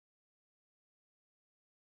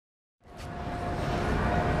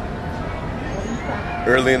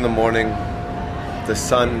Early in the morning, the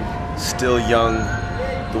sun still young,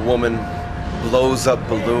 the woman blows up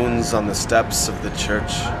balloons on the steps of the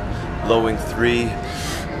church, blowing 3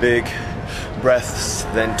 big breaths,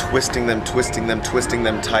 then twisting them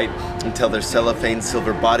tight until their cellophane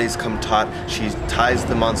silver bodies come taut. She ties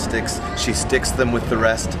them on sticks, she sticks them with the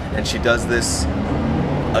rest, and she does this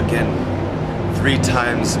again. 3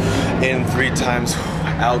 times in, 3 times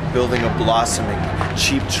out, building a blossoming,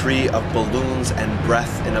 cheap tree of balloons and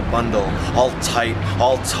breath in a bundle, all tight,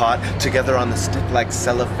 all taut, together on the stick like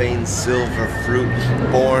cellophane silver fruit,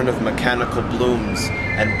 born of mechanical blooms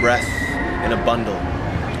and breath in a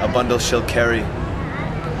bundle she'll carry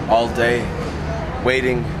all day,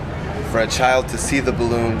 waiting for a child to see the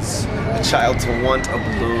balloons, a child to want a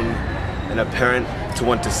balloon, and a parent to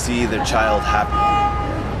want to see their child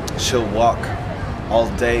happy. She'll walk all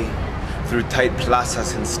day through tight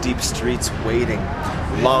plazas and steep streets, waiting,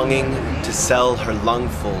 longing to sell her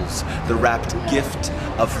lungfuls, the wrapped gift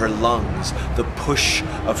of her lungs, the push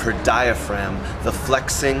of her diaphragm, the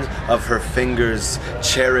flexing of her fingers,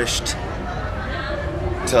 cherished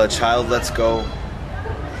till a child lets go,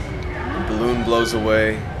 the balloon blows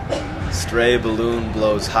away, stray balloon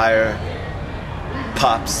blows higher,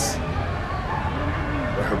 pops,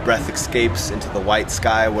 where her breath escapes into the white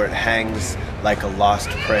sky where it hangs like a lost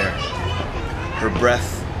prayer. Her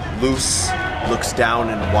breath, loose, looks down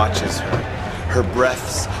and watches her. Her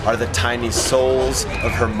breaths are the tiny souls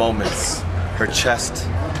of her moments. Her chest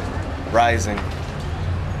rising,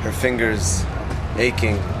 her fingers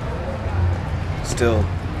aching, still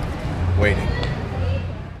waiting.